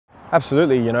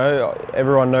Absolutely, you know,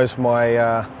 everyone knows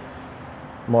my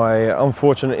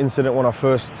unfortunate incident when I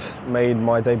first made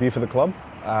my debut for the club.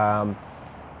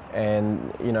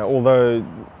 And you know, although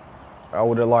I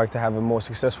would have liked to have a more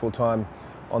successful time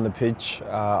on the pitch,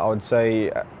 I would say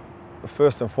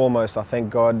first and foremost, I thank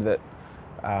God that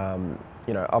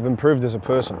you know, I've improved as a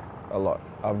person a lot.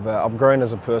 I've grown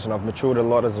as a person. I've matured a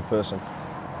lot as a person,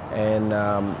 and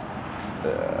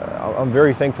I'm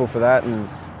very thankful for that. And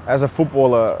as a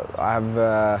footballer, I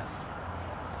have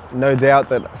no doubt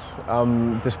that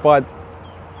despite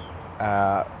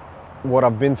what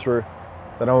I've been through,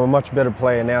 that I'm a much better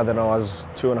player now than I was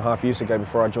 2.5 years ago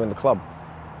before I joined the club.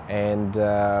 And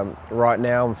right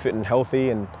now I'm fit and healthy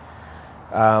and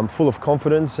full of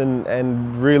confidence,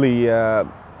 and really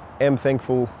am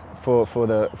thankful for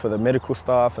the medical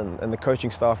staff and the coaching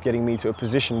staff getting me to a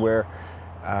position where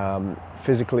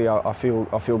physically I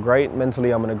feel great.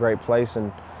 Mentally I'm in a great place,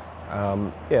 and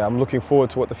yeah, I'm looking forward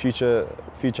to what the future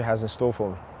has in store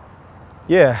for me.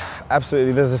 Yeah,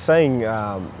 absolutely. There's a saying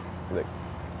that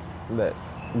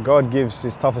God gives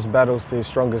his toughest battles to his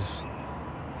strongest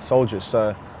soldiers.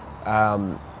 So,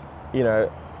 you know,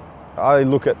 I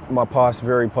look at my past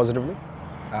very positively.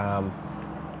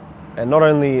 And not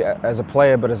only as a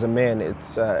player, but as a man,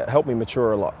 it's helped me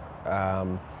mature a lot.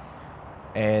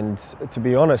 And to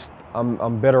be honest,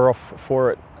 I'm better off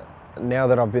for it now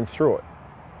that I've been through it.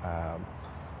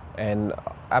 And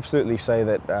absolutely say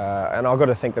that, and I've got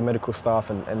to thank the medical staff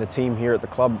and the team here at the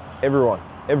club, everyone's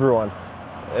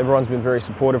been very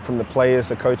supportive, from the players,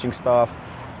 the coaching staff,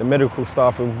 the medical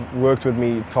staff who've worked with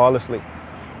me tirelessly,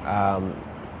 and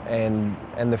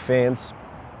the fans.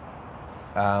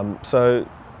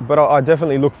 But I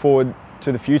definitely look forward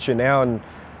to the future now, and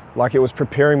like it was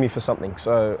preparing me for something.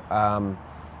 So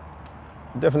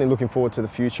definitely looking forward to the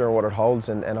future and what it holds,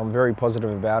 and I'm very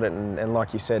positive about it. And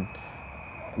like you said,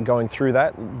 going through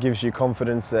that gives you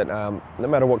confidence that no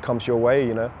matter what comes your way,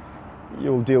 you know,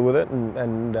 you'll deal with it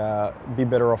and be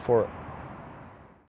better off for it.